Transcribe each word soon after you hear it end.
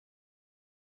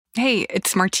Hey,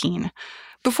 it's Martine.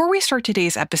 Before we start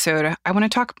today's episode, I want to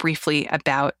talk briefly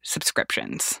about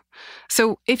subscriptions.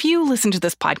 So, if you listen to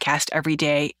this podcast every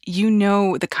day, you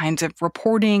know the kinds of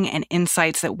reporting and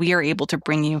insights that we are able to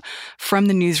bring you from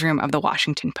the newsroom of the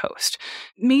Washington Post.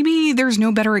 Maybe there's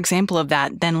no better example of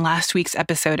that than last week's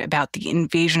episode about the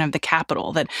invasion of the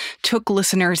Capitol that took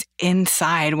listeners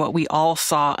inside what we all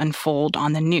saw unfold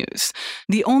on the news.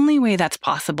 The only way that's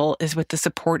possible is with the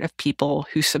support of people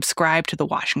who subscribe to the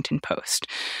Washington Post.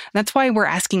 That's why we're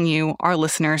asking you, our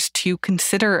listeners, to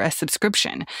consider a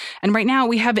subscription. And right now,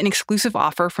 we have an exclusive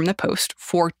offer from the Post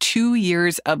for 2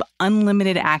 years of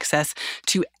unlimited access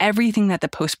to everything that the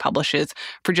Post publishes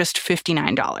for just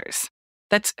 $59.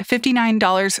 That's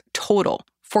 $59 total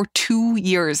for 2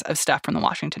 years of stuff from the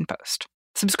Washington Post.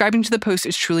 Subscribing to the Post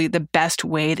is truly the best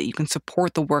way that you can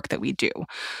support the work that we do.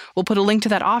 We'll put a link to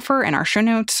that offer in our show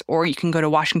notes, or you can go to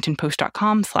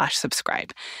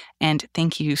washingtonpost.com/subscribe. And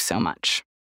thank you so much.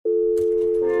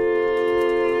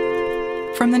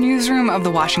 From the newsroom of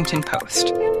the Washington Post.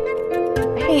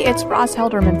 Hey, it's Ross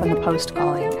Helderman from the Post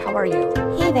calling. How are you?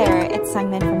 Hey there, it's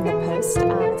Sungmin from the Post.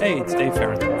 Hey, it's Dave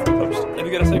Farrington from the Post. Have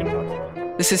you got a second to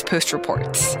talk? This is Post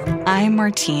Reports. I'm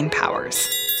Martine Powers.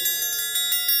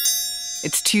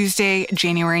 It's Tuesday,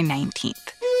 January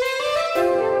 19th.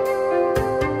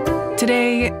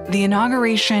 Today, the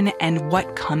inauguration and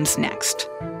what comes next.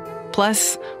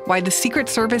 Plus, why the Secret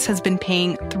Service has been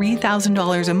paying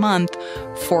 $3,000 a month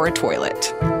for a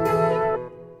toilet.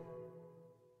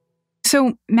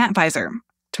 So, Matt Viser,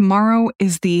 tomorrow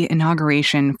is the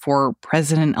inauguration for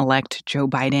President-elect Joe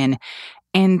Biden,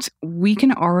 and we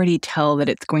can already tell that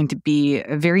it's going to be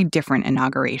a very different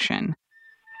inauguration.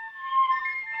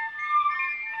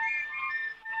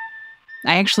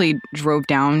 I actually drove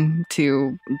down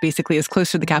to basically as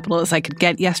close to the Capitol as I could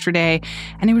get yesterday,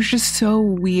 and it was just so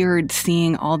weird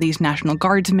seeing all these National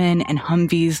Guardsmen and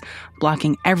Humvees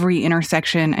blocking every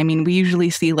intersection. I mean, we usually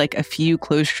see like a few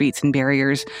closed streets and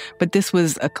barriers, but this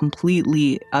was a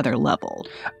completely other level.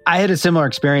 I had a similar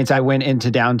experience. I went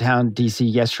into downtown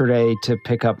DC yesterday to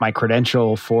pick up my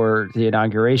credential for the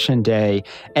inauguration day,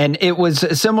 and it was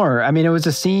similar. I mean, it was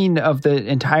a scene of the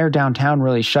entire downtown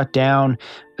really shut down,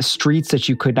 streets that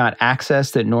you could not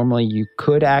access that normally you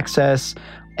could access.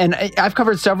 And I've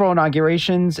covered several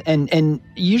inaugurations, and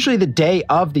usually the day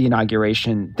of the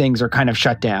inauguration, things are kind of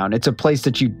shut down. It's a place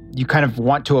that you kind of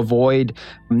want to avoid,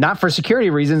 not for security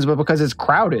reasons, but because it's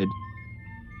crowded.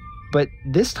 But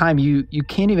this time you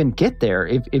can't even get there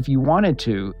if you wanted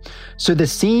to. So the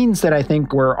scenes that I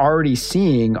think we're already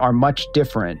seeing are much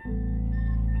different.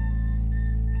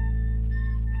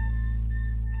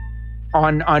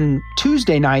 On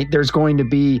Tuesday night, there's going to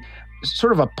be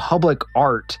sort of a public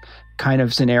art kind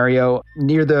of scenario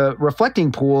near the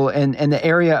reflecting pool and the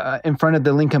area in front of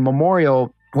the Lincoln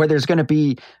Memorial, where there's going to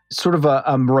be sort of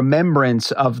a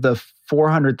remembrance of the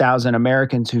 400,000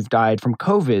 Americans who've died from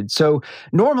COVID. So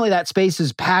normally that space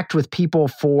is packed with people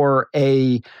for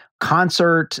a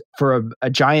concert, for a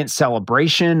giant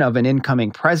celebration of an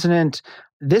incoming president.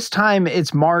 This time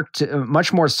it's marked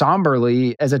much more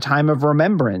somberly as a time of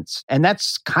remembrance. And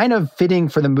that's kind of fitting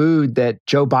for the mood that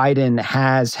Joe Biden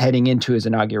has heading into his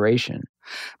inauguration.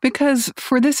 Because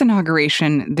for this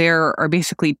inauguration, there are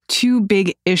basically two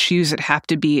big issues that have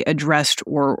to be addressed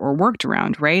or worked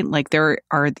around, right? Like there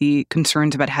are the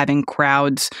concerns about having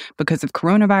crowds because of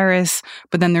coronavirus,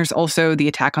 but then there's also the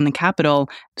attack on the Capitol.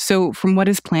 So from what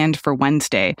is planned for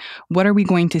Wednesday, what are we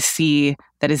going to see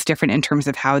that is different in terms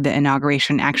of how the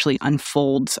inauguration actually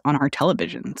unfolds on our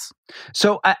televisions?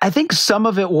 So I think some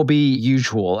of it will be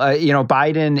usual.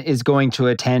 Biden is going to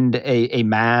attend a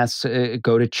mass,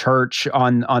 go to church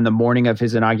on the morning of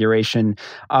his inauguration,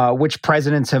 which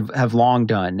presidents have long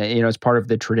done, as part of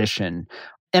the tradition.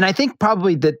 And I think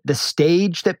probably the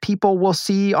stage that people will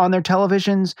see on their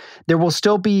televisions, there will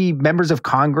still be members of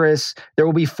Congress, there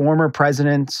will be former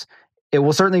presidents. It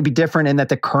will certainly be different in that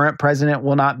the current president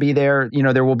will not be there.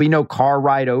 There will be no car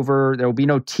ride over. There will be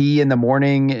no tea in the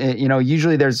morning.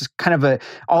 Usually there's kind of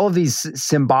all of these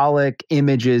symbolic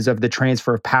images of the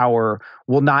transfer of power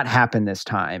will not happen this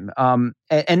time. And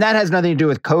that has nothing to do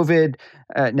with COVID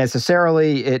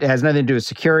necessarily. It has nothing to do with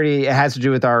security. It has to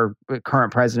do with our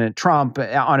current president, Trump,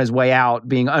 on his way out,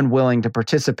 being unwilling to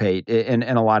participate in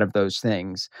a lot of those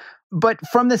things. But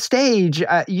from the stage,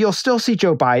 you'll still see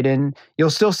Joe Biden. You'll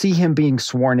still see him being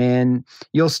sworn in.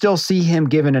 You'll still see him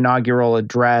give an inaugural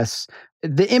address.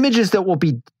 The images that will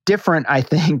be different, I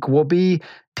think, will be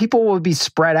people will be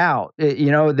spread out.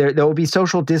 There will be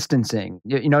social distancing,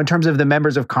 in terms of the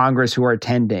members of Congress who are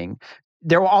attending.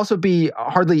 there will also be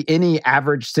hardly any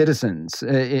average citizens,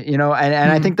 and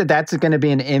I think that that's going to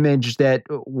be an image that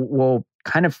will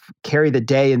kind of carry the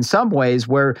day in some ways,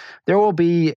 where there will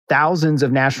be thousands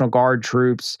of National Guard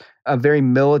troops, a very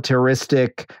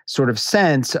militaristic sort of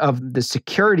sense of the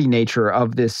security nature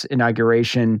of this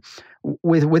inauguration,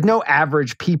 with no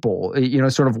average people,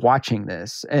 sort of watching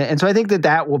this. And so I think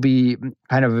that will be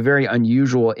kind of a very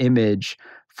unusual image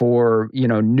for,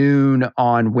 noon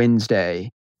on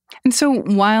Wednesday. And so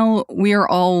while we are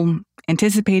all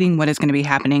anticipating what is going to be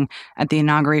happening at the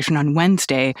inauguration on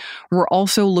Wednesday, we're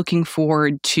also looking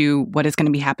forward to what is going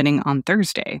to be happening on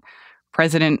Thursday,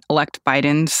 President-elect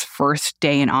Biden's first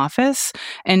day in office.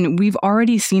 And we've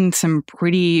already seen some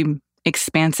pretty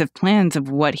expansive plans of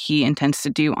what he intends to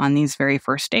do on these very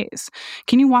first days.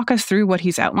 Can you walk us through what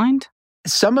he's outlined?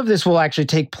 Some of this will actually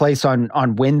take place on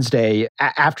Wednesday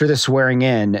after the swearing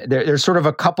in. There's sort of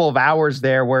a couple of hours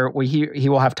there where he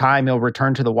will have time. He'll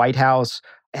return to the White House,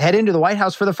 head into the White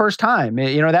House for the first time.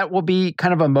 That will be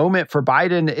kind of a moment for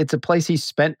Biden. It's a place he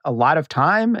spent a lot of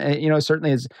time,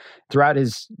 certainly throughout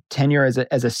his tenure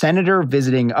as a senator,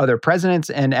 visiting other presidents,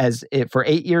 and for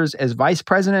 8 years as vice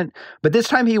president. But this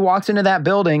time he walks into that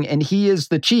building and he is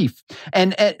the chief.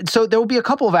 And so there will be a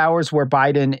couple of hours where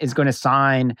Biden is going to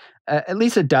sign at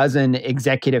least a dozen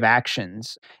executive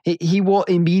actions. He will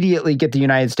immediately get the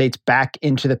United States back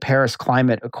into the Paris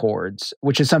Climate Accords,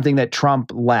 which is something that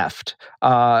Trump left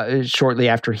shortly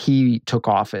after he took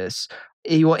office.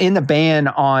 He will end the ban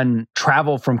on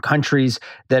travel from countries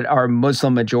that are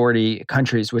Muslim majority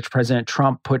countries, which President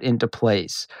Trump put into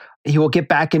place. He will get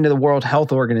back into the World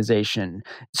Health Organization.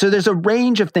 So there's a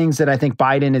range of things that I think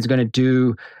Biden is going to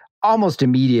do almost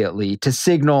immediately to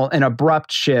signal an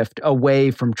abrupt shift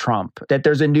away from Trump, that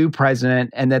there's a new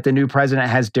president and that the new president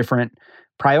has different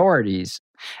priorities.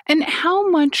 And how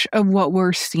much of what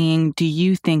we're seeing do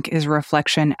you think is a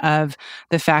reflection of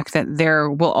the fact that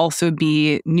there will also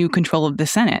be new control of the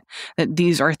Senate, that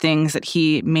these are things that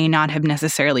he may not have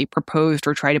necessarily proposed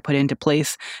or tried to put into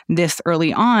place this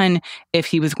early on if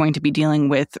he was going to be dealing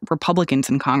with Republicans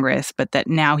in Congress, but that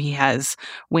now he has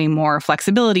way more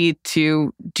flexibility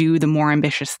to do the more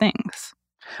ambitious things?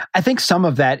 I think some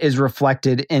of that is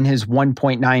reflected in his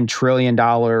 $1.9 trillion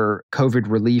COVID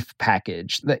relief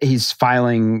package that he's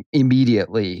filing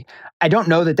immediately. I don't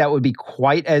know that would be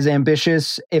quite as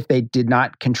ambitious if they did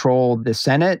not control the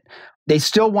Senate. They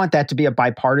still want that to be a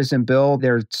bipartisan bill.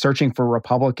 They're searching for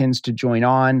Republicans to join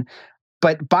on.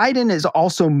 But Biden is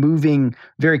also moving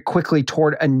very quickly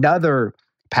toward another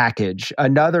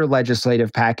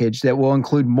legislative package that will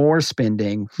include more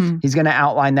spending. He's going to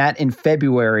outline that in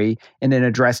February in an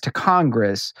address to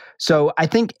Congress. So I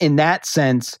think in that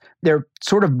sense, they're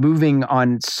sort of moving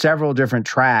on several different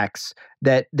tracks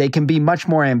that they can be much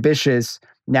more ambitious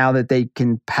now that they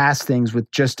can pass things with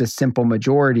just a simple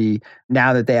majority,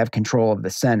 now that they have control of the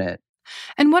Senate.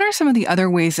 And what are some of the other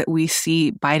ways that we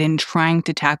see Biden trying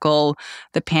to tackle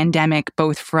the pandemic,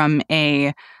 both from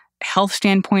a health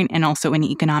standpoint and also an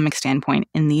economic standpoint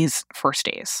in these first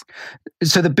days?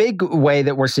 So the big way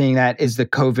that we're seeing that is the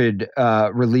COVID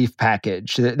relief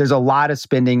package. There's a lot of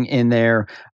spending in there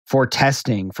for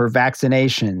testing, for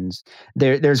vaccinations.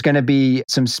 There's going to be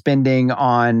some spending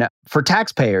for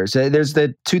taxpayers. There's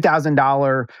the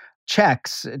 $2,000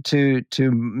 checks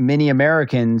to many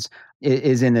Americans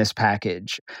is in this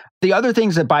package. The other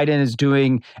things that Biden is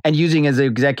doing and using his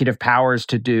executive powers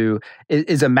to do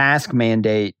is a mask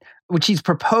mandate, which he's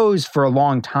proposed for a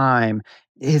long time.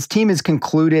 His team has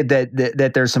concluded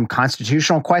that there's some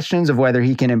constitutional questions of whether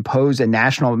he can impose a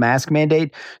national mask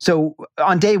mandate. So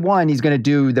on day one, he's going to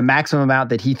do the maximum amount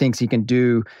that he thinks he can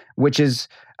do, which is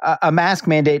a mask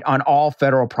mandate on all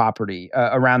federal property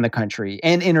around the country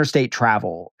and interstate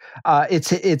travel.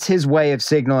 It's his way of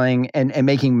signaling and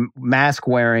making mask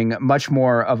wearing much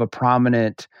more of a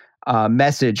prominent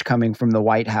message coming from the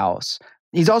White House.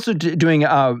 He's also doing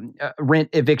a rent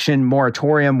eviction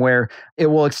moratorium where it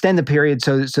will extend the period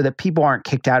so that people aren't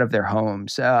kicked out of their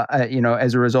homes,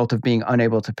 as a result of being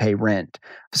unable to pay rent.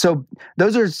 So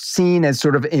those are seen as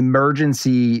sort of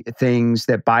emergency things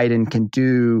that Biden can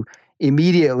do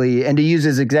immediately, and to use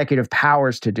his executive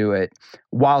powers to do it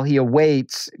while he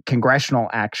awaits congressional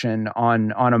action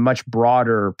on a much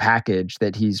broader package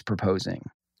that he's proposing.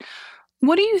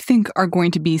 What do you think are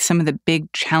going to be some of the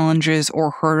big challenges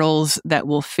or hurdles that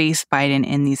will face Biden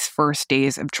in these first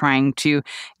days of trying to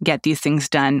get these things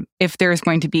done? If there's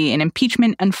going to be an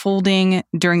impeachment unfolding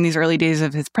during these early days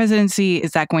of his presidency,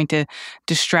 is that going to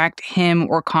distract him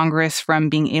or Congress from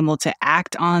being able to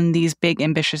act on these big,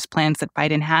 ambitious plans that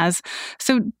Biden has?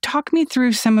 So talk me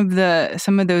through some of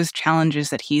those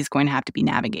challenges that he's going to have to be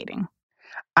navigating.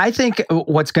 I think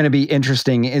what's going to be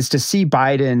interesting is to see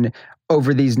Biden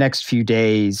over these next few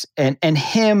days and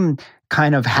him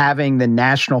kind of having the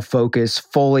national focus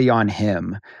fully on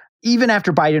him. Even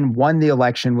after Biden won the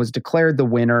election, was declared the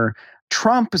winner,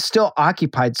 Trump still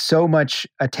occupied so much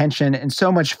attention and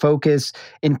so much focus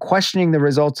in questioning the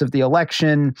results of the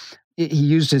election. He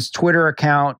used his Twitter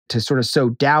account to sort of sow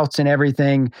doubts and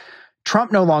everything.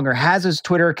 Trump no longer has his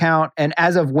Twitter account, and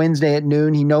as of Wednesday at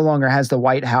noon, he no longer has the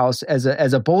White House as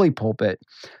a bully pulpit.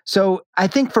 So I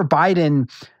think for Biden,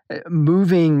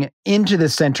 moving into the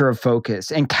center of focus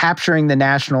and capturing the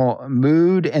national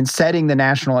mood and setting the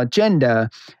national agenda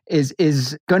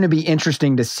is going to be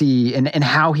interesting to see and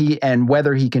how he and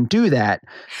whether he can do that.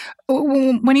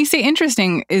 When you say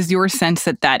interesting, is your sense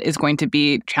that that is going to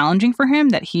be challenging for him,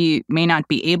 that he may not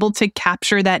be able to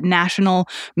capture that national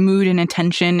mood and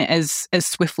attention as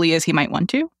swiftly as he might want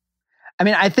to? I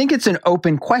mean, I think it's an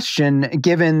open question,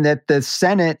 given that the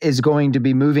Senate is going to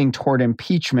be moving toward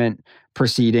impeachment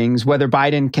proceedings, whether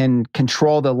Biden can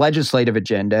control the legislative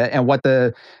agenda and what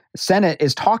the Senate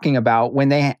is talking about when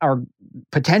they are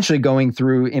potentially going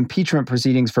through impeachment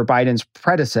proceedings for Biden's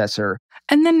predecessor.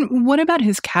 And then what about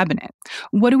his cabinet?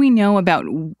 What do we know about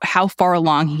how far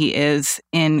along he is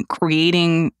in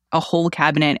creating a whole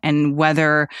cabinet and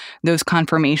whether those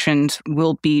confirmations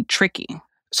will be tricky?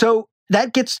 So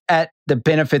that gets at the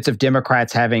benefits of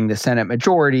Democrats having the Senate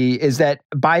majority, is that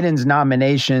Biden's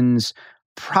nominations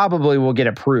probably will get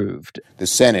approved. The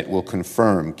Senate will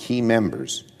confirm key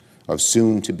members of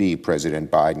soon-to-be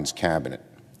President Biden's cabinet.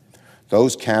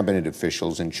 Those cabinet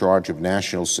officials in charge of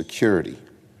national security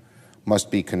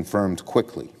must be confirmed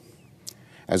quickly,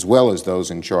 as well as those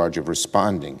in charge of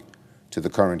responding to the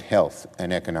current health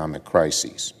and economic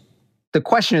crises. The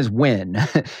question is when.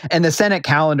 And the Senate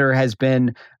calendar has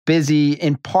been busy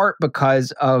in part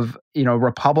because of,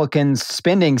 Republicans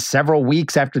spending several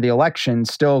weeks after the election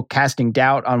still casting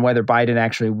doubt on whether Biden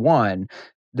actually won.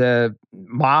 The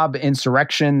mob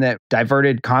insurrection that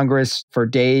diverted Congress for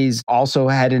days also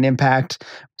had an impact.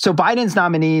 So Biden's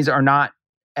nominees are not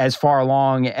as far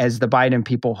along as the Biden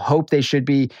people hope they should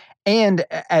be, and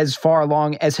as far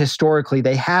along as historically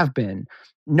they have been.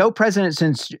 No president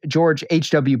since George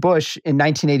H.W. Bush in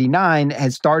 1989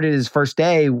 has started his first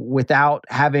day without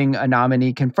having a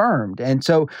nominee confirmed. And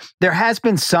so there has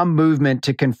been some movement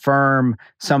to confirm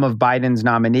some of Biden's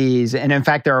nominees. And in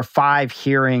fact, there are 5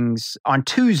 hearings on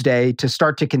Tuesday to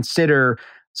start to consider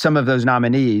some of those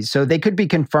nominees. So they could be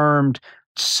confirmed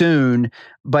soon,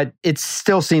 but it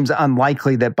still seems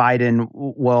unlikely that Biden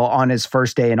will, on his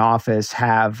first day in office,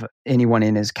 have anyone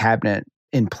in his cabinet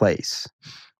in place.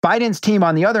 Biden's team,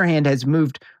 on the other hand, has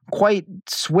moved quite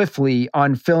swiftly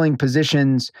on filling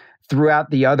positions throughout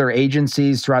the other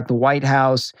agencies, throughout the White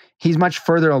House. He's much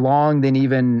further along than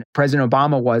even President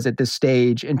Obama was at this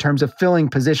stage in terms of filling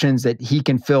positions that he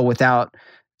can fill without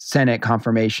Senate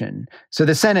confirmation. So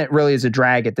the Senate really is a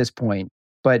drag at this point,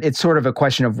 but it's sort of a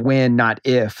question of when, not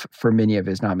if, for many of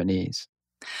his nominees.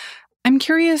 I'm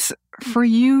curious, for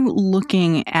you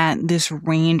looking at this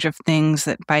range of things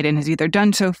that Biden has either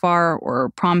done so far or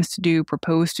promised to do,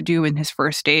 proposed to do in his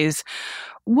first days,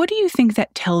 what do you think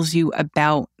that tells you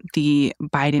about the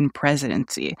Biden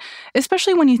presidency?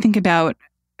 Especially when you think about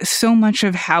so much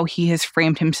of how he has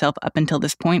framed himself up until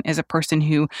this point as a person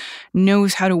who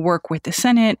knows how to work with the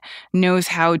Senate, knows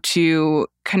how to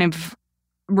kind of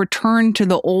return to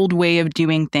the old way of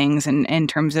doing things in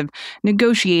terms of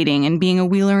negotiating and being a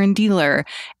wheeler and dealer.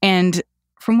 And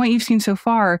from what you've seen so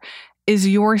far, is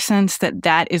your sense that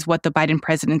that is what the Biden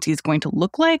presidency is going to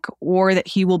look like, or that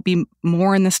he will be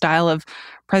more in the style of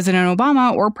President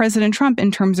Obama or President Trump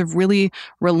in terms of really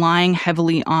relying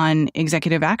heavily on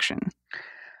executive action?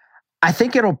 I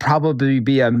think it'll probably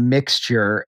be a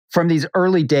mixture. From these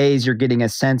early days, you're getting a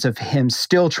sense of him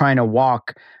still trying to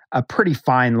walk a pretty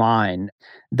fine line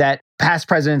that past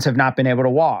presidents have not been able to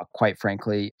walk, quite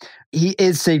frankly. He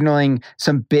is signaling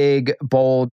some big,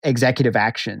 bold executive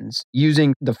actions,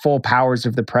 using the full powers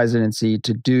of the presidency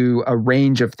to do a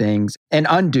range of things and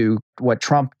undo what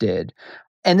Trump did.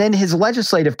 And then his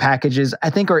legislative packages, I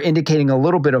think, are indicating a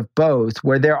little bit of both,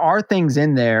 where there are things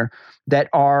in there that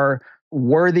are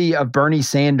worthy of Bernie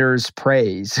Sanders'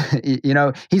 praise.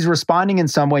 He's responding in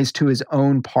some ways to his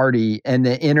own party and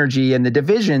the energy and the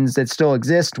divisions that still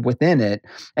exist within it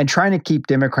and trying to keep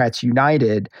Democrats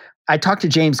united. I talked to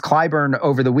James Clyburn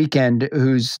over the weekend,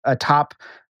 who's a top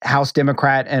House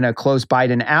Democrat and a close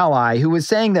Biden ally, who was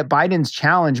saying that Biden's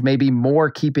challenge may be more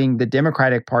keeping the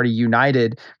Democratic Party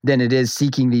united than it is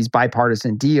seeking these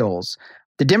bipartisan deals.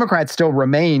 the Democrats still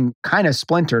remain kind of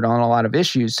splintered on a lot of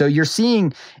issues. So you're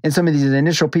seeing in some of these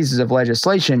initial pieces of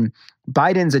legislation,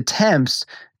 Biden's attempts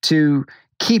to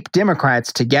keep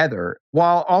Democrats together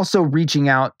while also reaching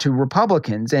out to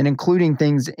Republicans and including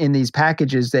things in these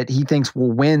packages that he thinks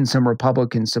will win some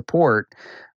Republican support.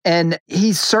 And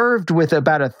he's served with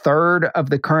about a third of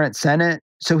the current Senate.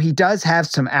 So he does have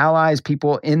some allies,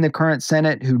 people in the current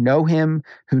Senate who know him,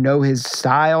 who know his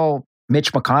style.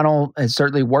 Mitch McConnell has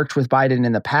certainly worked with Biden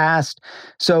in the past.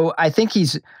 So I think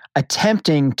he's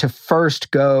attempting to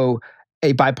first go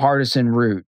a bipartisan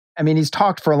route. I mean, he's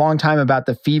talked for a long time about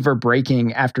the fever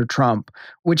breaking after Trump,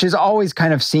 which has always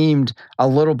kind of seemed a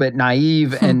little bit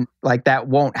naive and like that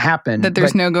won't happen. That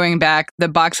there's no going back. The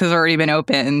box has already been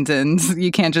opened and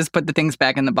you can't just put the things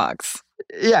back in the box.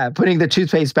 Yeah, putting the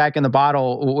toothpaste back in the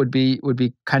bottle would be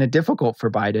kind of difficult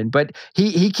for Biden, but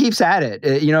he keeps at it,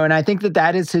 and I think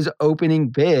that is his opening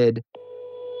bid.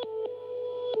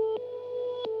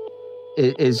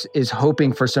 Is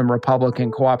hoping for some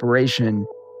Republican cooperation.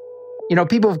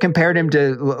 People have compared him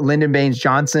to Lyndon Baines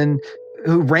Johnson,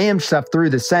 who rammed stuff through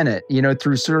the Senate,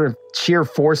 through sort of sheer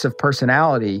force of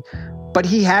personality. But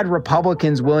he had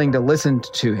Republicans willing to listen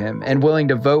to him and willing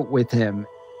to vote with him.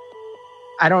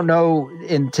 I don't know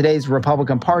in today's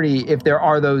Republican Party if there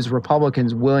are those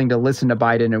Republicans willing to listen to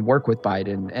Biden and work with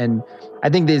Biden. And I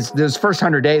think those first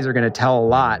 100 days are going to tell a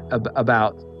lot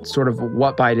about sort of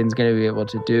what Biden's going to be able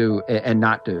to do and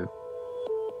not do.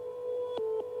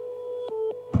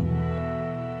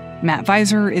 Matt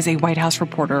Viser is a White House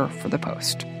reporter for The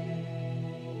Post.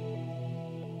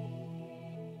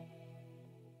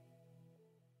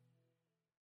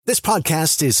 This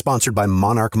podcast is sponsored by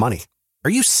Monarch Money. Are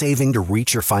you saving to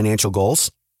reach your financial goals?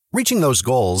 Reaching those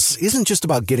goals isn't just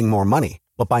about getting more money,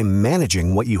 but by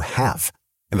managing what you have.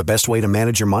 And the best way to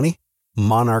manage your money?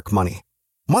 Monarch Money.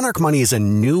 Monarch Money is a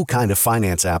new kind of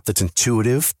finance app that's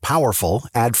intuitive, powerful,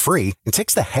 ad-free, and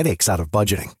takes the headaches out of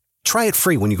budgeting. Try it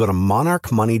free when you go to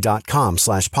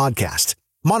monarchmoney.com/podcast.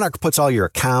 Monarch puts all your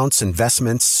accounts,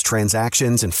 investments,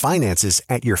 transactions, and finances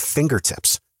at your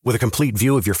fingertips. With a complete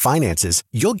view of your finances,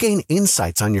 you'll gain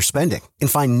insights on your spending and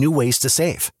find new ways to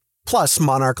save. Plus,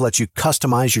 Monarch lets you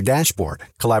customize your dashboard,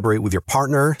 collaborate with your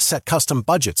partner, set custom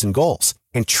budgets and goals,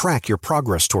 and track your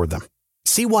progress toward them.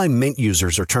 See why Mint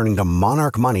users are turning to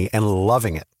Monarch Money and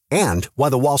loving it, and why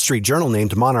the Wall Street Journal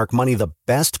named Monarch Money the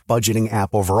best budgeting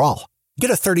app overall.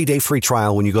 Get a 30-day free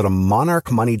trial when you go to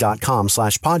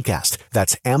monarchmoney.com/podcast.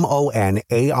 That's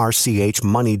MONARCH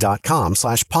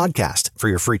money.com/podcast for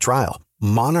your free trial.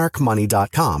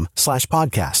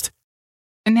 monarchmoney.com/podcast.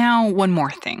 And now one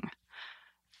more thing.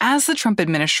 As the Trump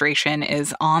administration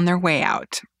is on their way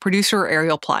out, producer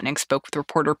Ariel Plotnick spoke with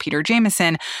reporter Peter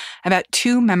Jamison about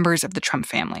two members of the Trump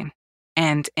family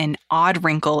and an odd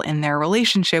wrinkle in their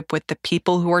relationship with the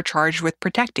people who are charged with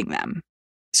protecting them.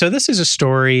 So this is a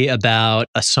story about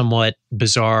a somewhat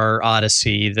bizarre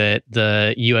odyssey that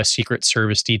the U.S. Secret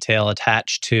Service detail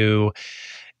attached to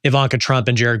Ivanka Trump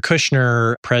and Jared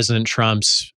Kushner, President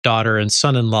Trump's daughter and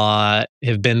son-in-law,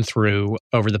 have been through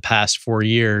over the past 4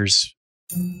 years.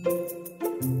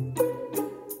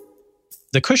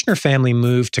 The Kushner family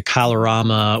moved to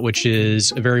Kalorama, which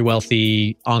is a very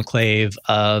wealthy enclave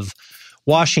of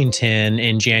Washington,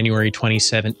 in January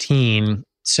 2017.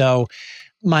 So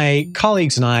my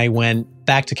colleagues and I went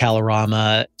back to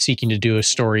Kalorama seeking to do a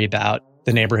story about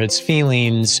the neighborhood's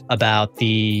feelings about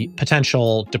the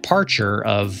potential departure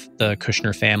of the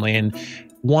Kushner family. And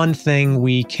one thing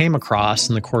we came across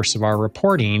in the course of our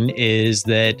reporting is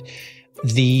that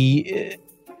the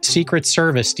Secret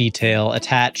Service detail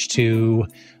attached to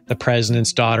the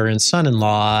president's daughter and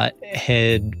son-in-law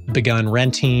had begun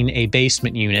renting a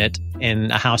basement unit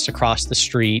in a house across the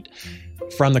street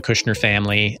from the Kushner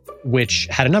family, which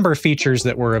had a number of features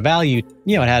that were of value.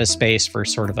 It had a space for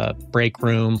sort of a break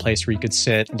room, place where you could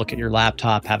sit, look at your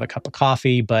laptop, have a cup of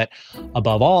coffee. But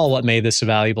above all, what made this a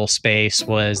valuable space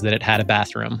was that it had a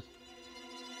bathroom.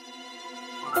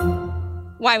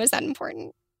 Why was that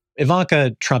important?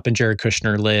 Ivanka Trump and Jared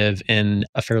Kushner live in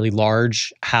a fairly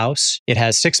large house. It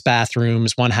has 6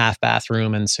 bathrooms, 1 half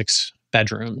bathroom, and 6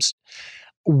 bedrooms.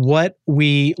 What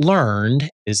we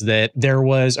learned is that there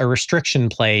was a restriction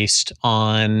placed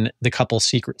on the couple's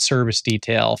Secret Service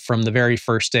detail from the very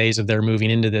first days of their moving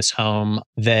into this home,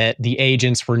 that the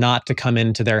agents were not to come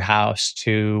into their house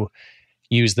to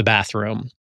use the bathroom.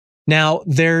 Now,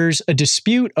 there's a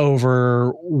dispute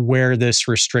over where this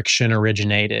restriction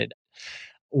originated.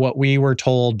 What we were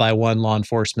told by one law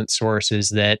enforcement source is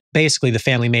that basically the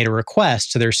family made a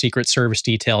request to their Secret Service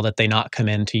detail that they not come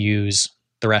in to use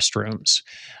the restrooms.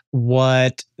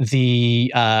 What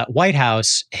the White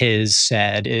House has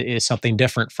said is something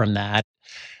different from that.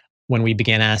 When we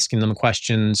began asking them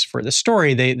questions for the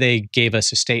story, they gave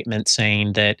us a statement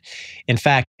saying that, in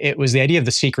fact, it was the idea of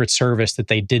the Secret Service that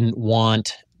they didn't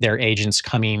want their agents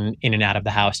coming in and out of the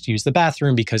house to use the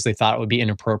bathroom because they thought it would be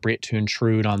inappropriate to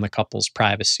intrude on the couple's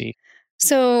privacy.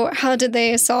 So how did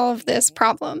they solve this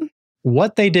problem?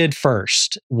 What they did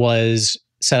first was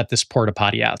set up this porta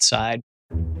potty outside.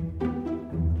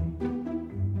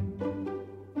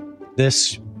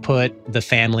 This put the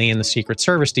family and the Secret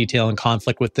Service detail in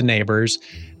conflict with the neighbors.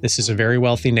 This is a very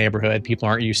wealthy neighborhood. People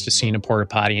aren't used to seeing a porta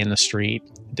potty in the street.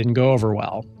 It didn't go over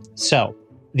well. So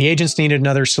the agents needed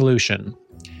another solution.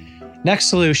 Next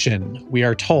solution, we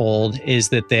are told, is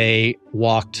that they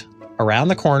walked around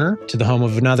the corner to the home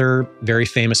of another very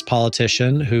famous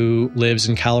politician who lives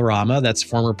in Kalorama. That's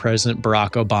former President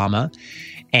Barack Obama.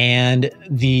 And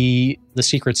the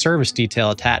Secret Service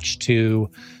detail attached to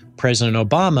President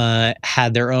Obama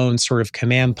had their own sort of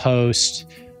command post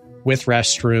with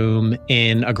restroom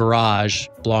in a garage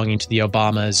belonging to the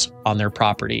Obamas on their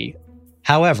property.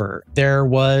 However, there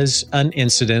was an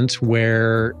incident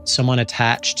where someone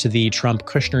attached to the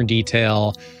Trump-Kushner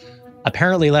detail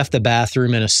apparently left the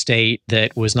bathroom in a state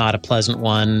that was not a pleasant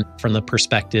one from the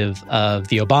perspective of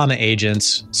the Obama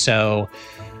agents. So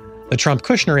the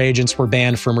Trump-Kushner agents were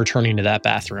banned from returning to that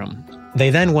bathroom. They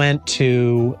then went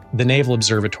to the Naval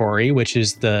Observatory, which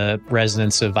is the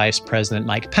residence of Vice President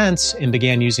Mike Pence, and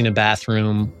began using a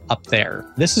bathroom up there.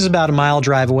 This is about a mile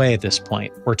drive away at this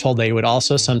point. We're told they would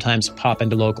also sometimes pop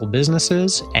into local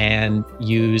businesses and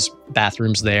use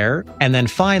bathrooms there. And then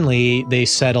finally, they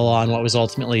settle on what was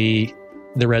ultimately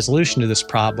the resolution to this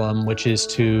problem, which is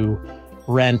to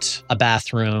rent a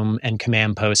bathroom and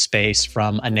command post space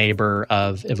from a neighbor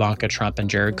of Ivanka Trump and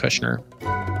Jared Kushner.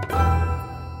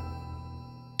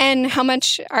 And how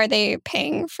much are they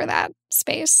paying for that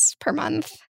space per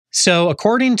month? So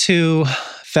according to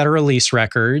federal lease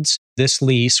records, this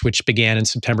lease, which began in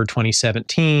September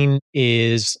 2017,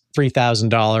 is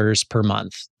 $3,000 per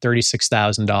month,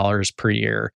 $36,000 per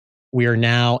year. We are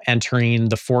now entering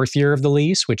the fourth year of the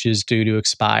lease, which is due to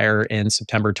expire in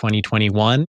September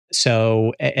 2021.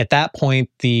 So at that point,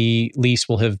 the lease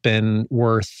will have been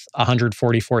worth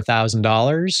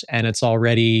 $144,000, and it's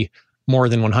already more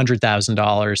than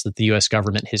 $100,000 that the U.S.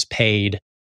 government has paid.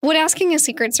 Would asking a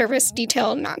Secret Service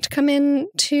detail not to come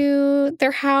into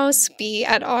their house be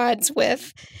at odds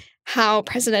with how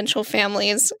presidential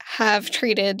families have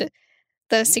treated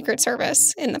the Secret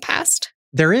Service in the past?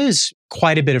 There is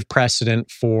quite a bit of precedent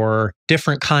for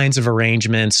different kinds of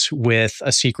arrangements with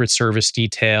a Secret Service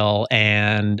detail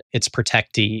and its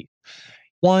protectee.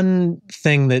 One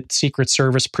thing that Secret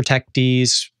Service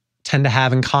protectees tend to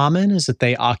have in common is that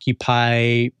they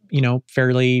occupy,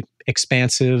 fairly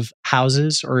expansive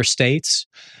houses or estates.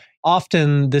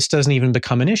 Often this doesn't even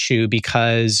become an issue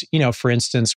because, for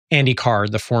instance, Andy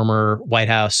Card, the former White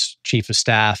House chief of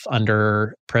staff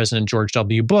under President George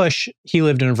W. Bush, he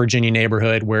lived in a Virginia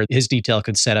neighborhood where his detail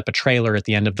could set up a trailer at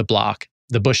the end of the block.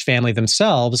 The Bush family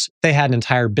themselves, they had an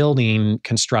entire building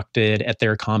constructed at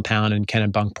their compound in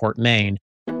Kennebunkport, Maine.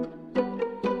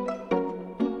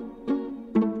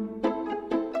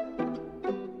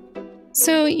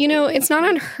 So, it's not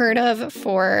unheard of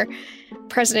for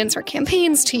presidents or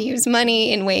campaigns to use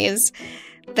money in ways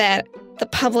that the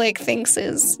public thinks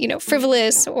is,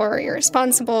 frivolous or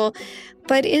irresponsible.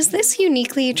 But is this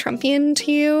uniquely Trumpian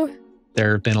to you?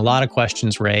 There have been a lot of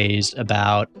questions raised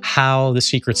about how the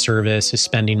Secret Service is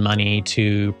spending money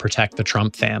to protect the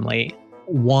Trump family.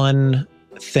 One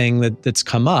thing that's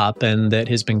come up and that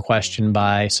has been questioned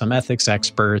by some ethics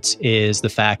experts is the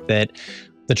fact that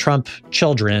the Trump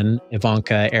children,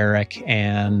 Ivanka, Eric,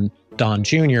 and Don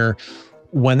Jr.,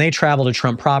 when they travel to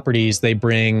Trump properties, they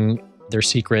bring their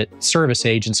Secret Service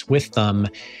agents with them.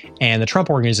 And the Trump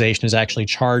organization has actually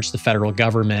charged the federal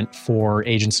government for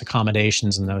agents'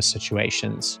 accommodations in those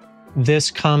situations.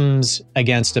 This comes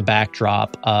against a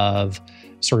backdrop of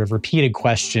sort of repeated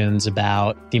questions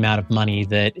about the amount of money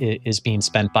that is being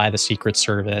spent by the Secret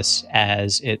Service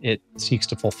as it seeks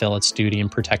to fulfill its duty in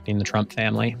protecting the Trump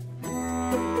family.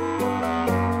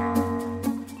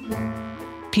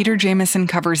 Peter Jamison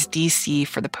covers D.C.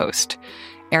 for The Post.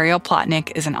 Ariel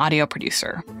Plotnick is an audio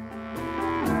producer.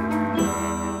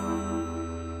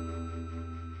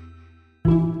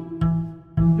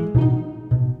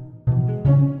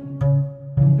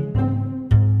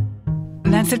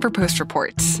 And that's it for Post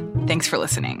Reports. Thanks for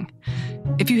listening.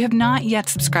 If you have not yet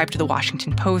subscribed to The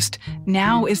Washington Post,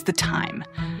 now is the time.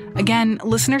 Again,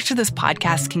 listeners to this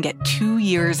podcast can get 2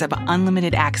 years of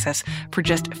unlimited access for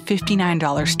just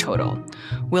 $59 total.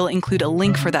 We'll include a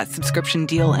link for that subscription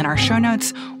deal in our show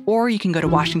notes, or you can go to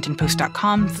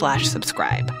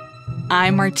washingtonpost.com/subscribe.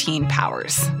 I'm Martine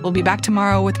Powers. We'll be back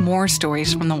tomorrow with more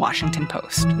stories from the Washington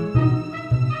Post.